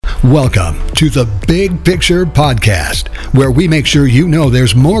Welcome to the Big Picture Podcast, where we make sure you know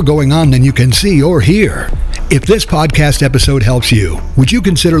there's more going on than you can see or hear. If this podcast episode helps you, would you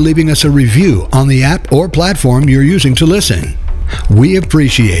consider leaving us a review on the app or platform you're using to listen? We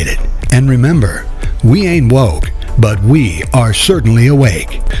appreciate it. And remember, we ain't woke, but we are certainly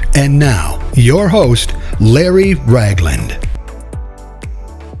awake. And now, your host, Larry Ragland.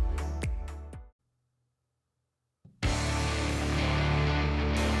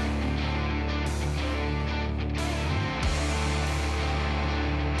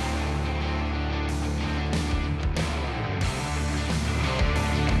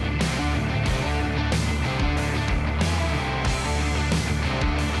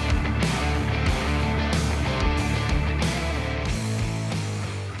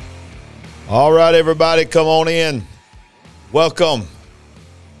 All right, everybody, come on in. Welcome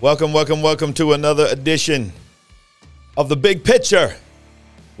to another edition of The Big Picture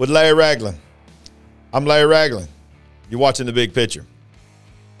with Larry Ragland. I'm Larry Ragland. You're watching The Big Picture.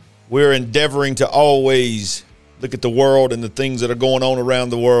 We're endeavoring to always look at the world and the things that are going on around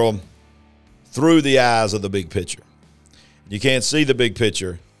the world through the eyes of the big picture. You can't see the big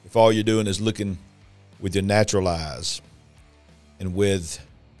picture if all you're doing is looking with your natural eyes and with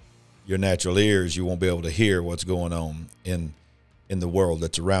your natural ears. You won't be able to hear what's going on in the world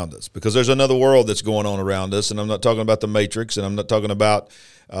that's around us, because there's another world that's going on around us. And I'm not talking about the Matrix, and I'm not talking about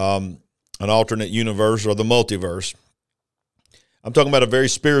an alternate universe or the multiverse. I'm talking about a very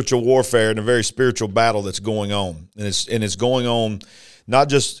spiritual warfare and a very spiritual battle that's going on. And it's going on not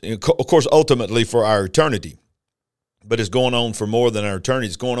just, of course, ultimately for our eternity, but it's going on for more than our eternity.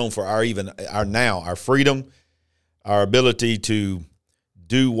 It's going on for our now, our freedom, our ability to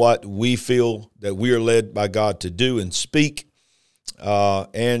do what we feel that we are led by God to do and speak,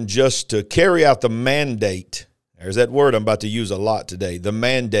 and just to carry out the mandate. There's that word I'm about to use a lot today, the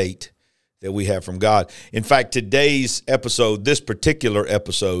mandate that we have from God. In fact, today's episode, this particular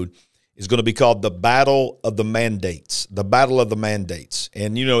episode, is going to be called the Battle of the Mandates, the Battle of the Mandates.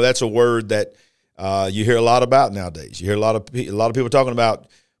 And, you know, that's a word that you hear a lot about nowadays. You hear a lot of people talking about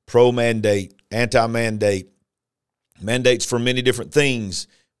pro-mandate, anti-mandate, mandates for many different things,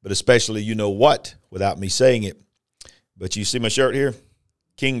 but especially, you know what, without me saying it. But you see my shirt here?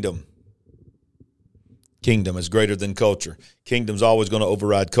 Kingdom. Kingdom is greater than culture. Kingdom's always going to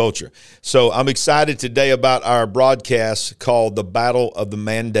override culture. So I'm excited today about our broadcast called The Battle of the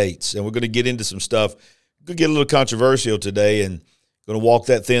Mandates. And we're going to get into some stuff. We're going to get a little controversial today, and going to walk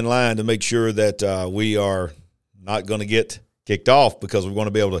that thin line to make sure that we are not going to get kicked off, because we're going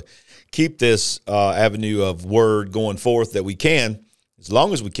to be able to keep this avenue of word going forth that we can, as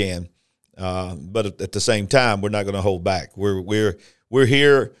long as we can. But at the same time, we're not going to hold back. We're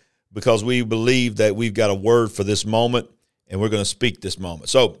here because we believe that we've got a word for this moment, and we're going to speak this moment.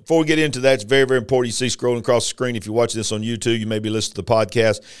 So before we get into that, it's very, very important. You see scrolling across the screen, if you're watching this on YouTube, you may be listening to the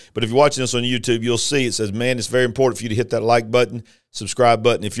podcast. But if you're watching this on YouTube, you'll see it says, man, it's very important for you to hit that like button, subscribe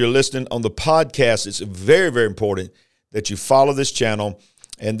button. If you're listening on the podcast, it's very, very important that you follow this channel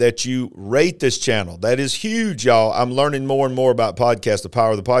and that you rate this channel. That is huge, y'all. I'm learning more and more about podcasts, the power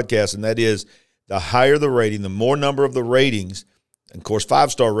of the podcast, and that is the higher the rating, the more number of the ratings, and of course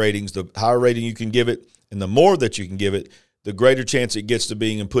 5-star ratings, the higher rating you can give it, and the more that you can give it, the greater chance it gets to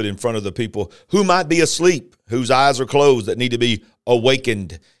being put in front of the people who might be asleep, whose eyes are closed, that need to be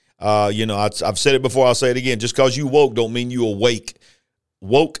awakened. I've said it before, I'll say it again. Just because you woke don't mean you awake.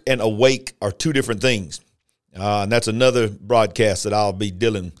 Woke and awake are two different things. And that's another broadcast that I'll be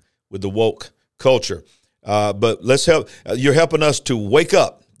dealing with the woke culture. But let's help. You're helping us to wake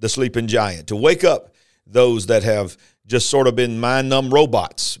up the sleeping giant, to wake up those that have just sort of been mind-numb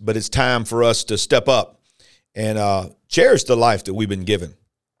robots. But it's time for us to step up and cherish the life that we've been given.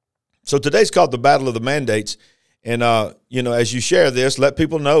 So today's called the Battle of the Mandates. And, as you share this, let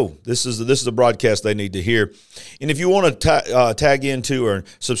people know this is a broadcast they need to hear. And if you want to tag into or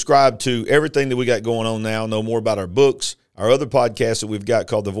subscribe to everything that we got going on now, know more about our books, our other podcasts that we've got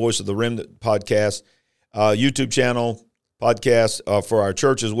called the Voice of the Remnant podcast, YouTube channel, podcast for our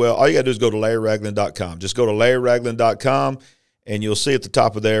church as well, all you got to do is go to LarryRagland.com. Just go to LarryRagland.com, and you'll see at the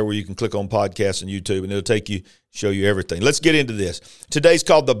top of there where you can click on podcasts and YouTube, and it'll show you everything. Let's get into this. Today's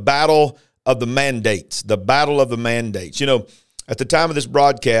called the Battle of the Mandates, the Battle of the Mandates. You know, at the time of this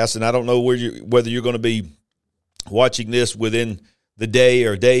broadcast, and I don't know whether you're going to be watching this within the day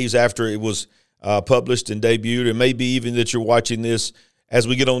or days after it was published and debuted, or maybe even that you're watching this as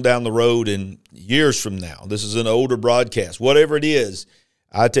we get on down the road in years from now. This is an older broadcast. Whatever it is,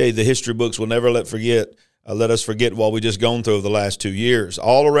 I tell you, the history books will never let us forget what we just gone through the last 2 years.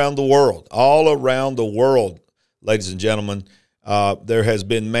 All around the world, ladies and gentlemen, There has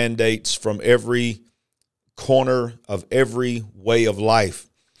been mandates from every corner of every way of life.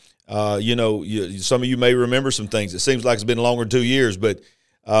 Some of you may remember some things. It seems like it's been longer than 2 years, but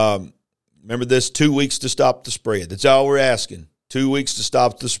remember this: 2 weeks to stop the spread. That's all we're asking. 2 weeks to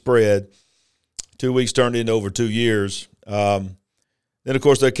stop the spread. 2 weeks turned into over 2 years. Then, of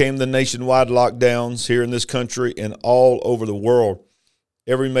course, there came the nationwide lockdowns here in this country and all over the world.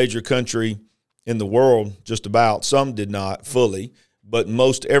 Every major country in the world, just about, some did not fully, but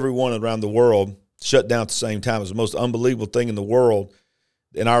most everyone around the world shut down at the same time. It was the most unbelievable thing in the world,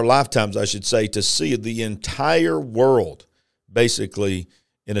 in our lifetimes, I should say, to see the entire world basically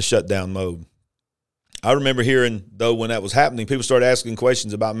in a shutdown mode. I remember hearing, though, when that was happening, people started asking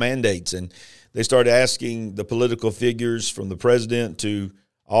questions about mandates, and they started asking the political figures from the president to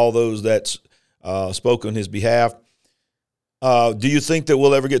all those that spoke on his behalf, do you think that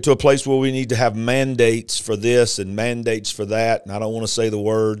we'll ever get to a place where we need to have mandates for this and mandates for that? And I don't want to say the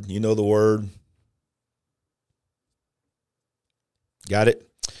word. You know the word. Got it?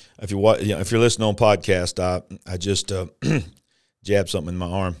 If you're listening on podcast, I just jabbed something in my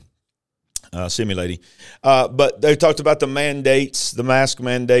arm. Simulating. But they talked about the mandates, the mask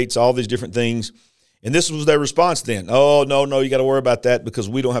mandates, all these different things. And this was their response then. Oh, no, you got to worry about that because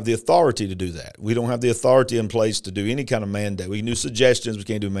we don't have the authority to do that. We don't have the authority in place to do any kind of mandate. We can do suggestions, we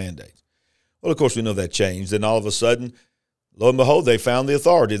can't do mandates. Well, of course, we know that changed. Then all of a sudden, lo and behold, they found the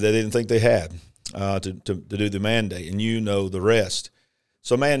authority that they didn't think they had to do the mandate. And you know the rest.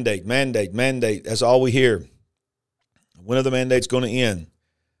 So mandate. That's all we hear. When are the mandates going to end?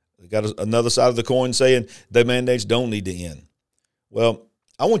 They got another side of the coin saying the mandates don't need to end. Well,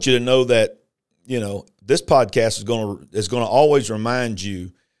 I want you to know that, this podcast is going to always remind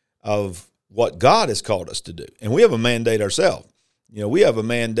you of what God has called us to do. And we have a mandate ourselves. We have a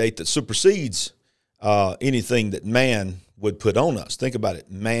mandate that supersedes anything that man would put on us. Think about it.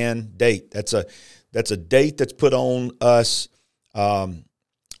 Mandate. That's a date that's put on us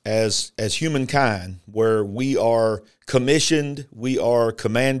as humankind, where we are commissioned, we are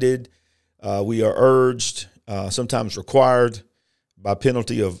commanded, we are urged, sometimes required by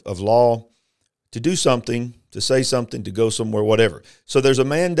penalty of law to do something, to say something, to go somewhere, whatever. So there's a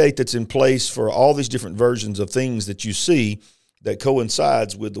mandate that's in place for all these different versions of things that you see that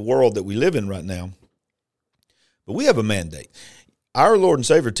coincides with the world that we live in right now. But we have a mandate. Our Lord and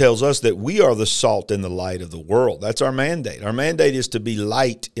Savior tells us that we are the salt and the light of the world. That's our mandate. Our mandate is to be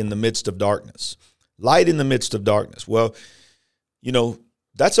light in the midst of darkness. Light in the midst of darkness. Well,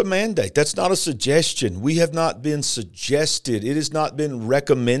 that's a mandate. That's not a suggestion. We have not been suggested. It has not been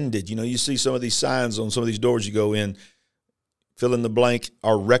recommended. You see some of these signs on some of these doors you go in, fill in the blank,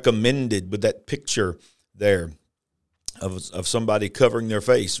 are recommended with that picture there of somebody covering their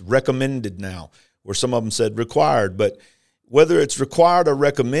face. Recommended now, where some of them said required. But whether it's required or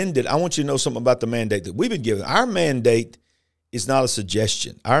recommended, I want you to know something about the mandate that we've been given. Our mandate is not a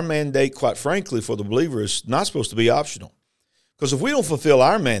suggestion. Our mandate, quite frankly, for the believer is not supposed to be optional. Because if we don't fulfill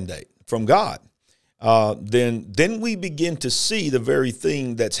our mandate from God, then we begin to see the very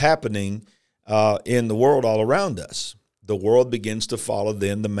thing that's happening in the world all around us. The world begins to follow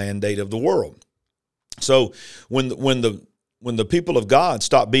then the mandate of the world. So when the people of God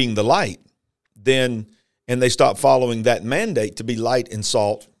stop being the light, and they stop following that mandate to be light and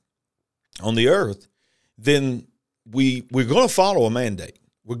salt on the earth, then we're going to follow a mandate.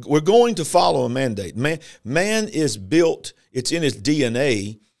 We're going to follow a mandate. Man is built, it's in his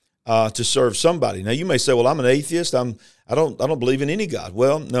DNA to serve somebody. Now you may say, well, I'm an atheist. I don't believe in any God.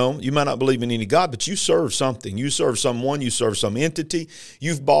 Well, no, you might not believe in any God, but you serve something. You serve someone, you serve some entity.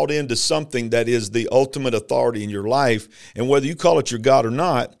 You've bought into something that is the ultimate authority in your life. And whether you call it your God or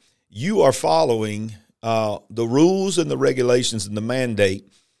not, you are following the rules and the regulations and the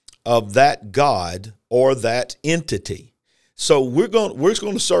mandate of that God or that entity. So we're going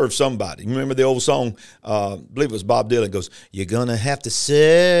to serve somebody. Remember the old song, I believe it was Bob Dylan, goes, you're going to have to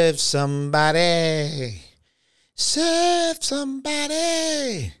serve somebody. Serve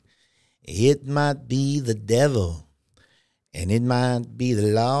somebody. It might be the devil and it might be the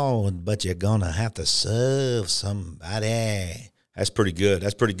Lord, but you're going to have to serve somebody. That's pretty good.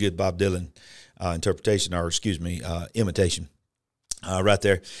 That's pretty good Bob Dylan interpretation, or imitation right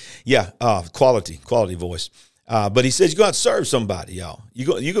there. Yeah, quality voice. But he says you're going to serve somebody, y'all.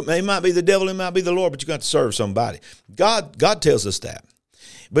 It might be the devil, it might be the Lord, but you're going to serve somebody. God tells us that.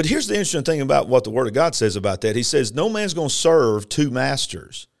 But here's the interesting thing about what the Word of God says about that. He says no man's going to serve two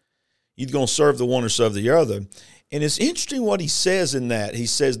masters. You're going to serve the one or serve the other. And it's interesting what he says in that. He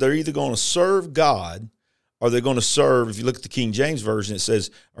says they're either going to serve God or they're going to serve, if you look at the King James Version, it says,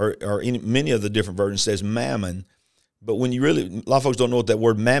 or in many of the different versions, it says mammon. But when you really, a lot of folks don't know what that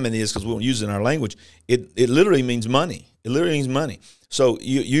word mammon is because we don't use it in our language. It literally means money. It literally means money. So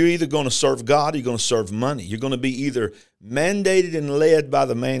you're either going to serve God or you're going to serve money. You're going to be either mandated and led by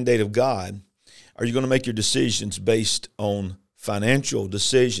the mandate of God, or you're going to make your decisions based on financial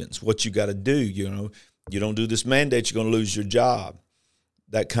decisions, what you got to do. You know, you don't do this mandate, you're going to lose your job,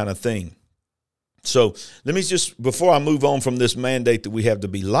 that kind of thing. So let me just, before I move on from this mandate that we have to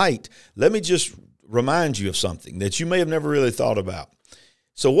be light, let me just remind you of something that you may have never really thought about.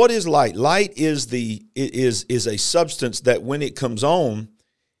 So what is light? Light is a substance that when it comes on,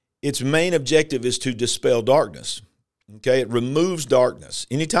 its main objective is to dispel darkness. Okay, it removes darkness.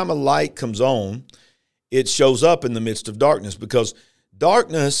 Anytime a light comes on, it shows up in the midst of darkness, because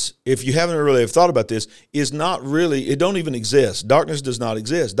darkness, if you haven't really thought about this, is not really, it don't even exist. Darkness does not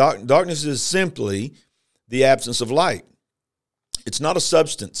exist. Darkness is simply the absence of light. It's not a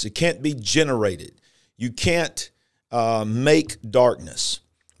substance. It can't be generated. You can't make darkness,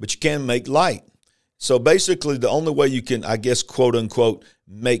 but you can make light. So basically, the only way you can, I guess, quote unquote,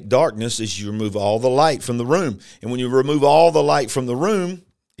 make darkness is you remove all the light from the room. And when you remove all the light from the room,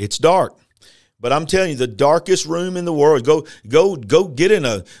 it's dark. But I'm telling you, the darkest room in the world, go to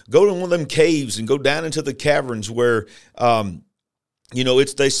one of them caves and go down into the caverns where,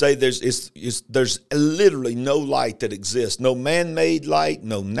 they say there's literally no light that exists, no man-made light,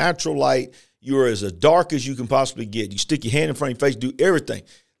 no natural light. You are as dark as you can possibly get. You stick your hand in front of your face, do everything.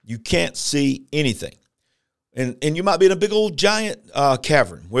 You can't see anything. And you might be in a big old giant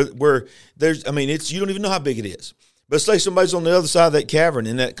cavern where there's, you don't even know how big it is. But say somebody's on the other side of that cavern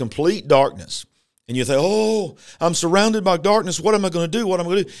in that complete darkness. And you think, oh, I'm surrounded by darkness. What am I going to do? What am I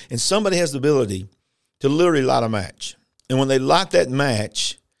going to do? And somebody has the ability to literally light a match. And when they light that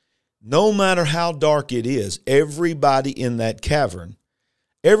match, no matter how dark it is, everybody in that cavern,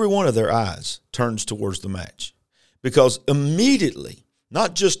 every one of their eyes turns towards the match. Because immediately,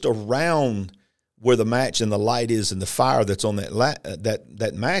 not just around where the match and the light is and the fire that's on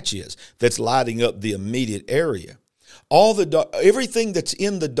that match is, that's lighting up the immediate area, everything that's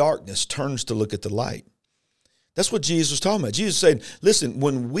in the darkness turns to look at the light. That's what Jesus was talking about. Jesus said, listen,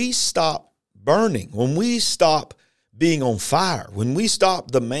 when we stop burning, when we stop being on fire, when we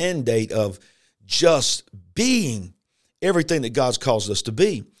stop the mandate of just being everything that God's caused us to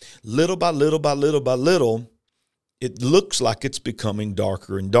be, little by little by little by little, it looks like it's becoming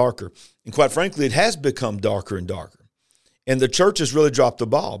darker and darker. And quite frankly, it has become darker and darker. And the church has really dropped the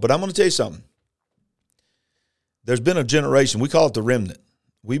ball. But I'm going to tell you something. There's been a generation, we call it the remnant.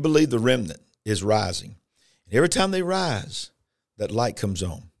 We believe the remnant is rising. And every time they rise, that light comes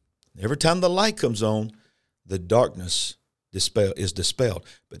on. Every time the light comes on, the darkness is dispelled.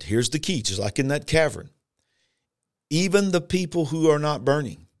 But here's the key, just like in that cavern. Even the people who are not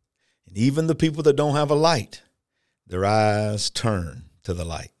burning, and even the people that don't have a light, their eyes turn to the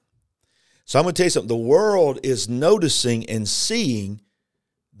light. So I'm going to tell you something. The world is noticing and seeing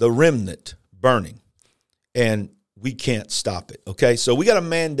the remnant burning. And we can't stop it, okay? So we got a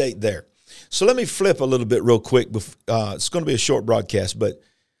mandate there. So let me flip a little bit real quick. It's going to be a short broadcast, but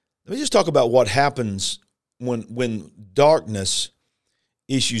let me just talk about what happens when darkness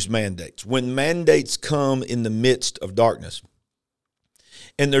issues mandates, when mandates come in the midst of darkness.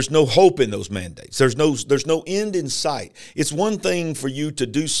 And there's no hope in those mandates. There's no end in sight. It's one thing for you to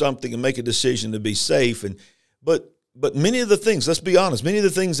do something and make a decision to be safe, but many of the things, let's be honest, many of the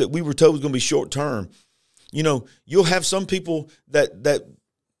things that we were told was going to be short term, you'll have some people that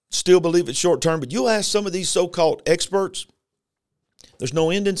still believe it's short term, but you'll ask some of these so-called experts, there's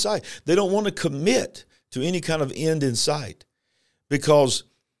no end in sight. They don't want to commit to any kind of end in sight because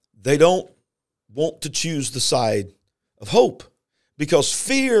they don't want to choose the side of hope. Because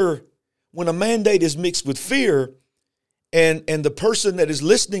fear, when a mandate is mixed with fear, and the person that is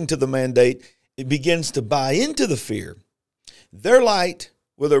listening to the mandate, it begins to buy into the fear, their light,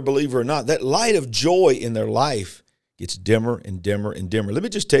 whether a believer or not, that light of joy in their life gets dimmer and dimmer and dimmer. Let me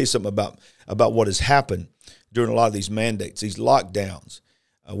just tell you something about what has happened during a lot of these mandates, these lockdowns,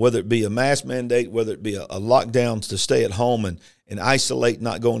 whether it be a mask mandate, whether it be a lockdown to stay at home and isolate,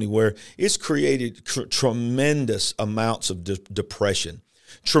 not go anywhere. It's created tremendous amounts of depression,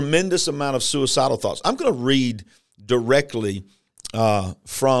 tremendous amount of suicidal thoughts. I'm going to read directly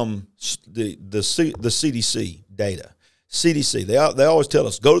from the CDC data. CDC, they always tell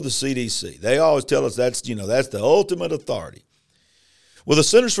us, go to the CDC. They always tell us that's the ultimate authority. Well, the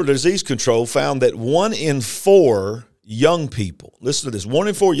Centers for Disease Control found that 1 in 4 young people, listen to this, 1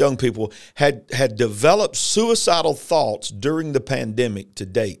 in 4 young people had developed suicidal thoughts during the pandemic to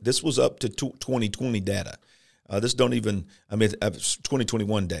date. This was up to 2020 data. This don't even, it's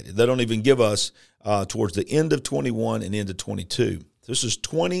 2021 data. They don't even give us towards the end of 21 and into 22. This is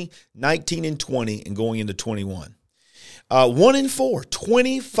 20, 19, and 20 and going into 21. 1 in 4,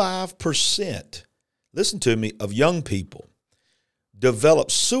 25%, listen to me, of young people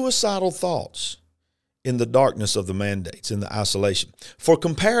develop suicidal thoughts in the darkness of the mandates, in the isolation. For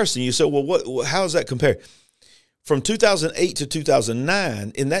comparison, you say, well, how does that compare? From 2008 to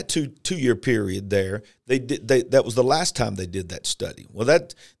 2009, in that two-year period there, that was the last time they did that study. Well,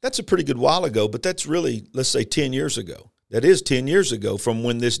 that's a pretty good while ago, but that's really, let's say, 10 years ago. That is 10 years ago from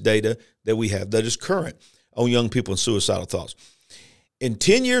when this data that we have that is current on young people and suicidal thoughts. And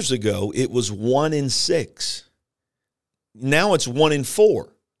 10 years ago, it was 1 in 6. Now it's 1 in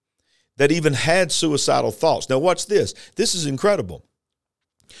 4 that even had suicidal thoughts. Now watch this. This is incredible.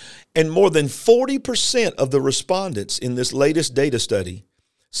 And more than 40% of the respondents in this latest data study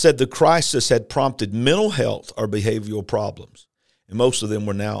said the crisis had prompted mental health or behavioral problems. And most of them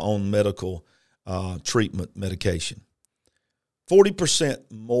were now on medical treatment medication.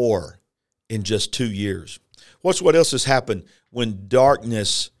 40% more in just 2 years. Watch what else has happened when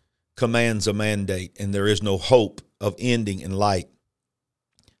darkness commands a mandate and there is no hope of ending in light.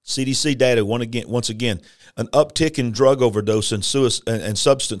 CDC data, once again, an uptick in drug overdose and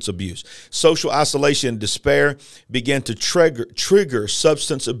substance abuse. Social isolation and despair began to trigger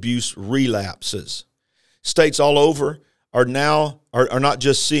substance abuse relapses. States all over are not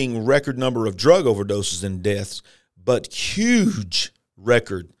just seeing record number of drug overdoses and deaths, but huge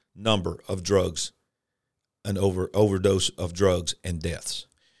record number of drugs and overdose of drugs and deaths.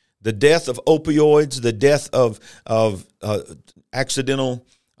 The death of opioids, the death of accidental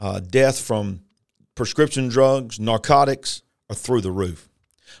death from prescription drugs, narcotics are through the roof.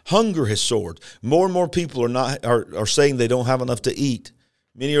 Hunger has soared. More and more people are saying they don't have enough to eat.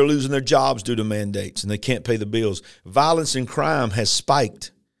 Many are losing their jobs due to mandates and they can't pay the bills. Violence and crime has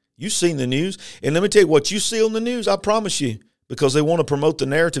spiked. You've seen the news. And let me tell you, what you see on the news, I promise you, because they want to promote the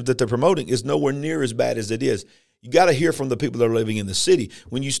narrative that they're promoting, is nowhere near as bad as it is. You got to hear from the people that are living in the city.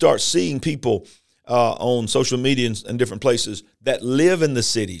 When you start seeing people on social media and different places that live in the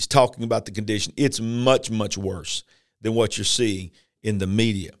cities talking about the condition, it's much, much worse than what you're seeing in the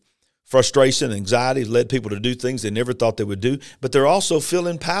media. Frustration and anxiety has led people to do things they never thought they would do, but they're also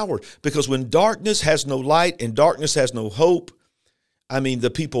feeling empowered because when darkness has no light and darkness has no hope,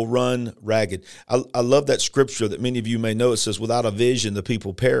 the people run ragged. I love that scripture that many of you may know. It says, without a vision, the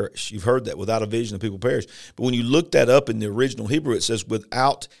people perish. You've heard that, without a vision, the people perish. But when you look that up in the original Hebrew, it says,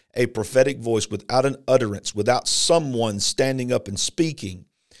 without a prophetic voice, without an utterance, without someone standing up and speaking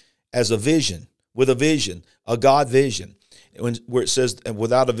as a vision, with a vision, a God vision. Where it says,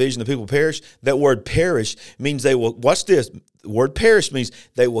 without a vision, the people perish, that word perish means they will, watch this, the word perish means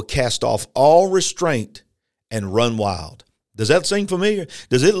they will cast off all restraint and run wild. Does that seem familiar?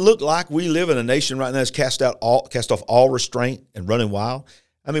 Does it look like we live in a nation right now that's cast off all restraint and running wild?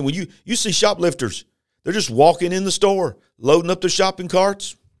 When you see shoplifters, they're just walking in the store, loading up their shopping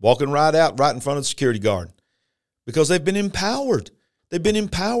carts, walking right out, right in front of the security guard because they've been empowered. They've been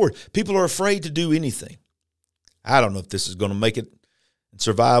empowered. People are afraid to do anything. I don't know if this is going to make it and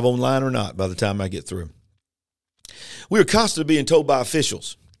survive online or not by the time I get through. We are constantly being told by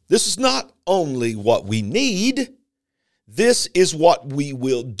officials, this is not only what we need, this is what we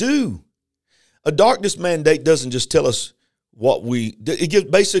will do. A darkness mandate doesn't just tell us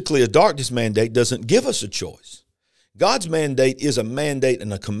basically a darkness mandate doesn't give us a choice. God's mandate is a mandate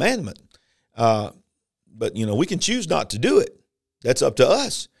and a commandment. But we can choose not to do it. That's up to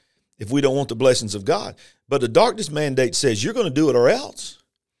us if we don't want the blessings of God. But the darkness mandate says you're going to do it or else,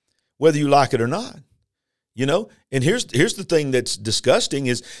 whether you like it or not. And here's the thing that's disgusting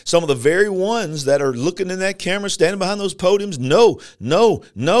is some of the very ones that are looking in that camera, standing behind those podiums, no,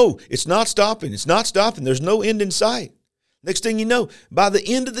 it's not stopping. It's not stopping. There's no end in sight. Next thing you know, by the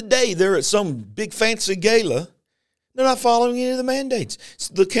end of the day, they're at some big fancy gala. They're not following any of the mandates.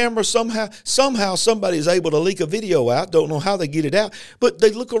 The camera somehow somebody is able to leak a video out. Don't know how they get it out, but they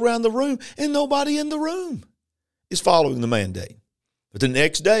look around the room and nobody in the room is following the mandate. But the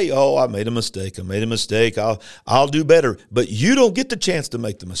next day, I made a mistake. I'll do better. But you don't get the chance to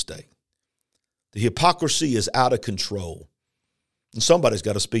make the mistake. The hypocrisy is out of control. And somebody's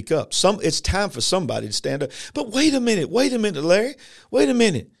got to speak up. It's time for somebody to stand up. But wait a minute, Larry. Wait a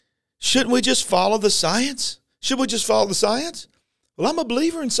minute. Shouldn't we just follow the science? Well, I'm a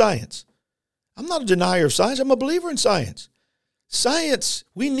believer in science. I'm not a denier of science. I'm a believer in science. Science,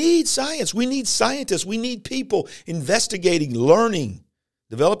 we need science. We need scientists. We need people investigating, learning,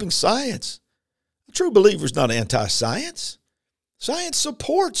 developing science. A true believer is not anti-science. Science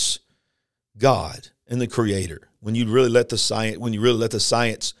supports God and the Creator, when you really let the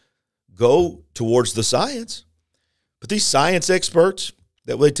science go towards the science. But these science experts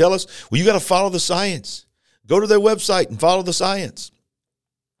that they tell us, well, you got to follow the science. Go to their website and follow the science.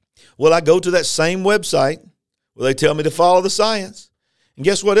 Well, I go to that same website where they tell me to follow the science. And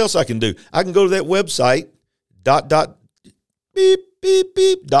guess what else I can do? I can go to that website, .gov,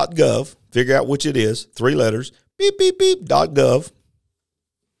 figure out which it is, 3 letters, .gov,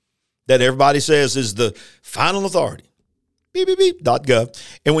 that everybody says is the final authority,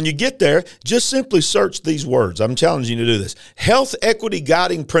 .gov. And when you get there, just simply search these words. I'm challenging you to do this. Health Equity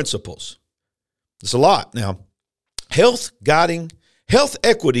Guiding Principles. It's a lot. Now, Health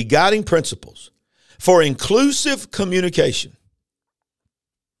Equity Guiding Principles for Inclusive Communication.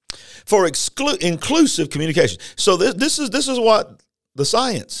 For inclusive communication. So this is what the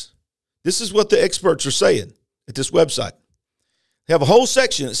science, this is what the experts are saying at this website. They have a whole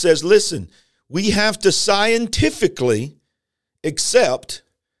section that says, listen, we have to scientifically accept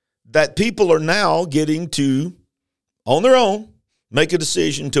that people are now getting to, on their own, make a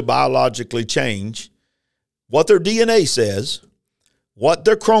decision to biologically change what their DNA says, what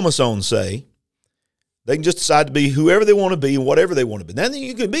their chromosomes say. They can just decide to be whoever they want to be and whatever they want to be. Now,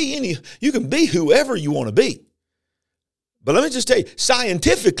 you can be whoever you want to be. But let me just tell you,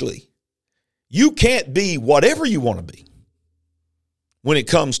 scientifically, you can't be whatever you want to be when it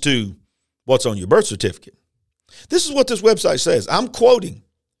comes to what's on your birth certificate. This is what this website says. I'm quoting.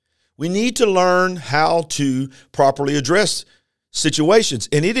 We need to learn how to properly address situations.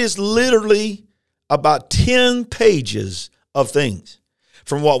 And it is literally about 10 pages of things.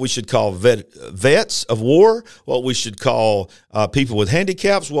 From what we should call vets of war, what we should call people with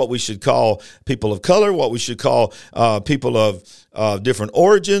handicaps, what we should call people of color, what we should call people of different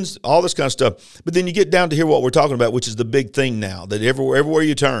origins, all this kind of stuff. But then you get down to here what we're talking about, which is the big thing now, that everywhere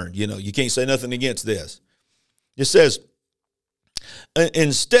you turn, you can't say nothing against this. It says,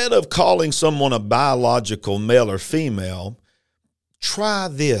 instead of calling someone a biological male or female, try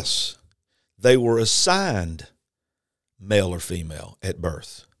this. They were assigned male or female at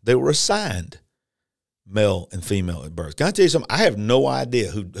birth. They were assigned male and female at birth. Can I tell you something? I have no idea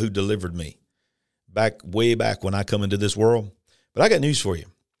who delivered me way back when I come into this world. But I got news for you.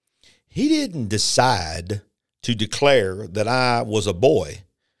 He didn't decide to declare that I was a boy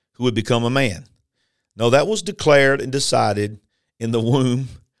who would become a man. No, that was declared and decided in the womb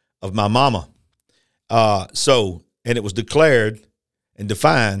of my mama. And it was declared and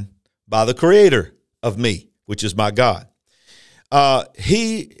defined by the Creator of me, which is my God.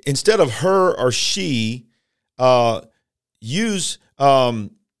 He, instead of her or she, use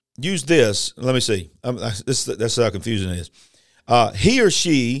this. Let me see. That's how confusing it is. He or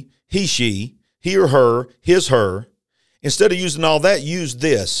she, he, she, he or her, his, her. Instead of using all that, use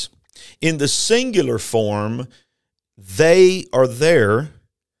this. In the singular form, they or their,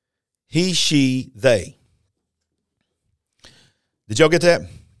 he, she, they. Did y'all get that?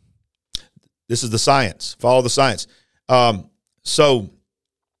 This is the science. Follow the science. So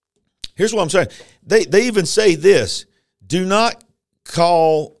here's what I'm saying. They even say this. Do not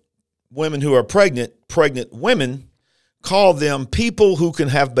call women who are pregnant women. Call them people who can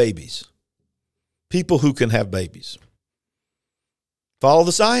have babies. People who can have babies. Follow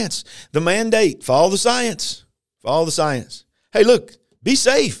the science. The mandate. Follow the science. Follow the science. Hey, look, be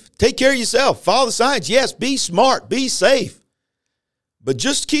safe. Take care of yourself. Follow the science. Yes, be smart. Be safe. But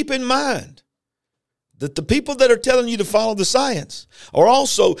just keep in mind that the people that are telling you to follow the science are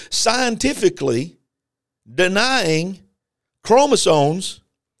also scientifically denying chromosomes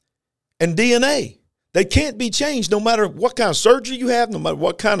and DNA. They can't be changed no matter what kind of surgery you have, no matter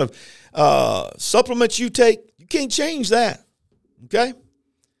what kind of supplements you take. You can't change that, okay?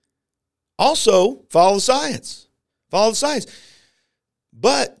 Also, follow the science. Follow the science.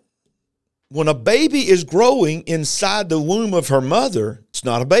 But when a baby is growing inside the womb of her mother, it's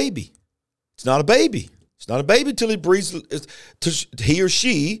not a baby. It's not a baby. It's not a baby till he breathes. He or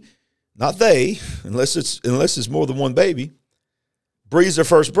she, not they, unless it's more than one baby, breathes their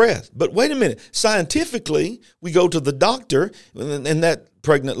first breath. But wait a minute. Scientifically, we go to the doctor, and that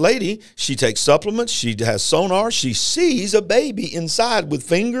pregnant lady, she takes supplements. She has sonar. She sees a baby inside with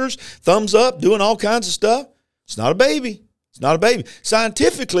fingers, thumbs up, doing all kinds of stuff. It's not a baby. It's not a baby.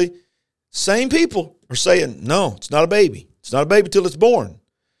 Scientifically, same people are saying, no, it's not a baby. It's not a baby till it's born.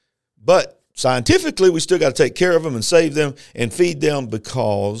 But scientifically, we still got to take care of them and save them and feed them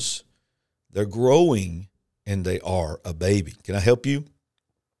because they're growing and they are a baby. Can I help you?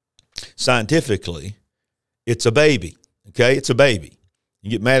 Scientifically, it's a baby, okay? It's a baby.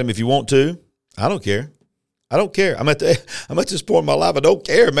 You get mad at me if you want to. I don't care. I don't care. I'm at this point in my life. I don't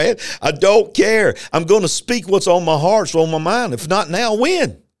care, man. I don't care. I'm going to speak what's on my heart, what's on my mind. If not now,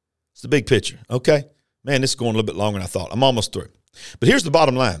 when? It's the big picture, okay? Man, this is going a little bit longer than I thought. I'm almost through. But here's the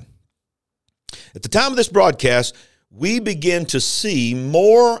bottom line. At the time of this broadcast, we begin to see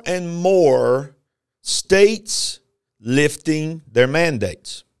more and more states lifting their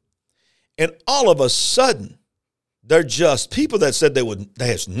mandates. And all of a sudden, they're just people that said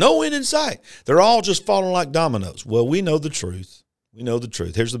there's no end in sight. They're all just falling like dominoes. Well, we know the truth. We know the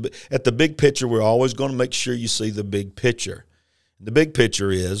truth. At the big picture, we're always going to make sure you see the big picture. The big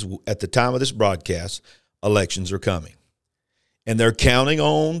picture is, at the time of this broadcast, elections are coming. And they're counting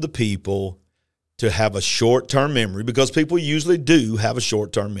on the people to have a short-term memory, because people usually do have a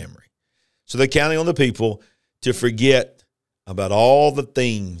short-term memory. So they're counting on the people to forget about all the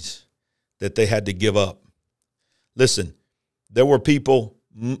things that they had to give up. Listen, there were people,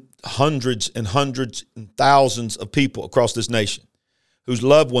 hundreds and thousands of people across this nation whose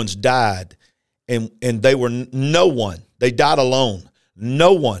loved ones died, and they were no one. They died alone.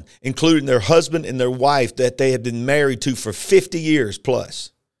 No one, including their husband and their wife that they had been married to for 50 years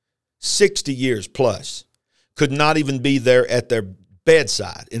plus, 60 years plus, could not even be there at their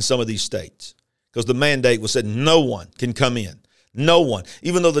bedside in some of these states, because the mandate was said no one can come in. No one.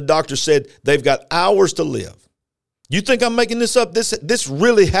 Even though the doctor said they've got hours to live. You think I'm making this up? This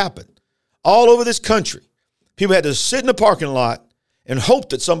really happened all over this country. People had to sit in the parking lot and hope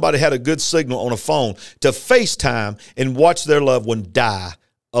that somebody had a good signal on a phone to FaceTime and watch their loved one die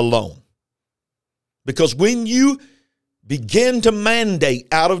alone. Because when you begin to mandate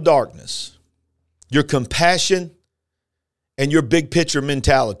out of darkness, your compassion and your big picture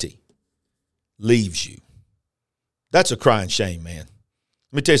mentality leaves you. That's a crying shame, man.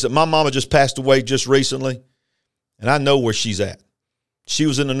 Let me tell you something. My mama just passed away just recently, and I know where she's at. She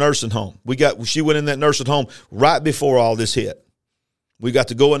was in a nursing home. She went in that nursing home right before all this hit. We got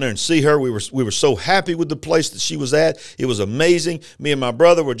to go in there and see her. We were so happy with the place that she was at. It was amazing. Me and my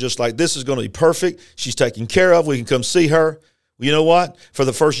brother were just like, this is going to be perfect. She's taken care of. We can come see her. You know what? For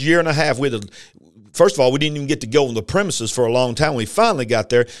the first year and a half, first of all, we didn't even get to go on the premises for a long time. When we finally got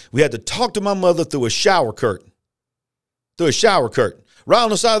there, we had to talk to my mother through a shower curtain. Right on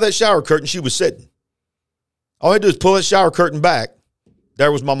the side of that shower curtain, she was sitting. All I had to do is pull that shower curtain back.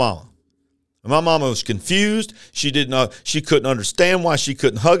 There was my mama. And my mama was confused. She couldn't understand why she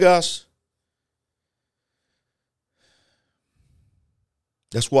couldn't hug us.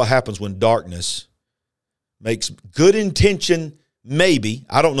 That's what happens when darkness makes good intention, maybe.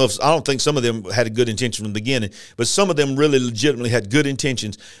 I don't think some of them had a good intention from the beginning, but some of them really legitimately had good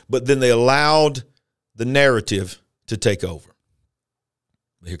intentions, but then they allowed the narrative to take over.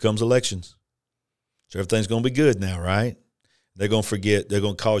 Here comes elections. So everything's going to be good now, right? They're going to forget. They're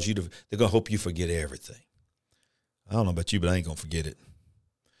going to hope you forget everything. I don't know about you, but I ain't going to forget it.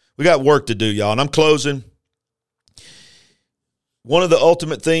 We got work to do, y'all, and I'm closing. One of the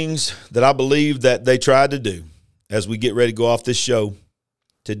ultimate things that I believe that they tried to do as we get ready to go off this show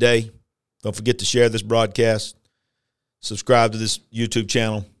today, don't forget to share this broadcast, subscribe to this YouTube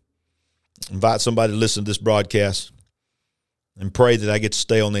channel, invite somebody to listen to this broadcast, and pray that I get to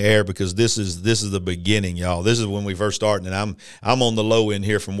stay on the air, because this is the beginning, y'all. This is when we first started, and I'm on the low end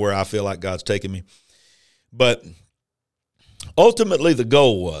here from where I feel like God's taking me. But ultimately the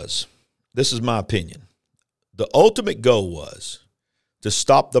goal was, this is my opinion, the ultimate goal was to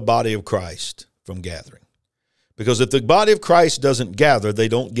stop the body of Christ from gathering. Because if the body of Christ doesn't gather, they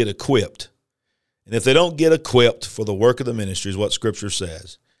don't get equipped. And if they don't get equipped for the work of the ministry, is what Scripture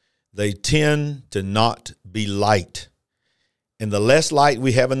says, they tend to not be light. And the less light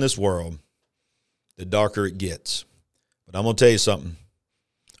we have in this world, the darker it gets. But I'm going to tell you something.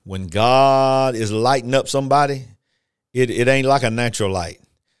 When God is lighting up somebody, it ain't like a natural light.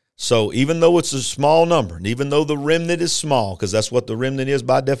 So even though it's a small number, and even though the remnant is small, because that's what the remnant is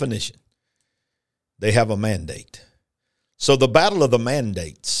by definition, they have a mandate. So the battle of the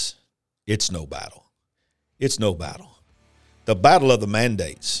mandates, it's no battle. It's no battle. The battle of the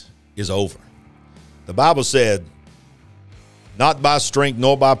mandates is over. The Bible said, not by strength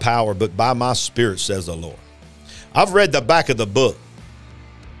nor by power, but by my Spirit, says the Lord. I've read the back of the book,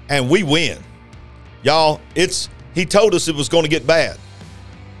 and we win. Y'all, he told us it was going to get bad,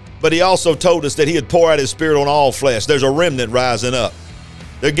 but he also told us that he would pour out his Spirit on all flesh. There's a remnant rising up.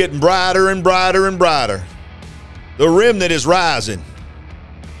 They're getting brighter and brighter and brighter. The remnant is rising.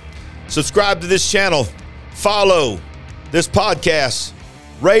 Subscribe to this channel. Follow this podcast.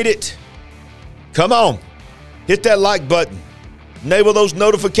 Rate it. Come on. Hit that like button. Enable those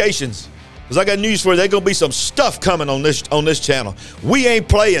notifications, because I got news for you. There's going to be some stuff coming on this channel. We ain't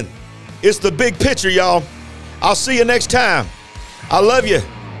playing. It's the big picture, y'all. I'll see you next time. I love you.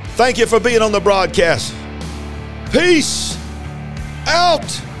 Thank you for being on the broadcast. Peace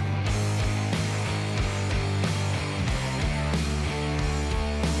out.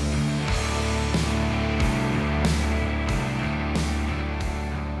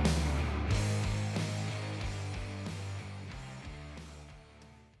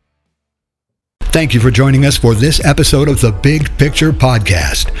 Thank you for joining us for this episode of the Big Picture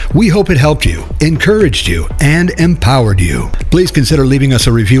Podcast. We hope it helped you, encouraged you, and empowered you. Please consider leaving us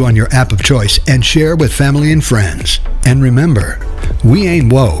a review on your app of choice and share with family and friends. And remember, we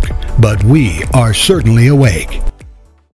ain't woke, but we are certainly awake.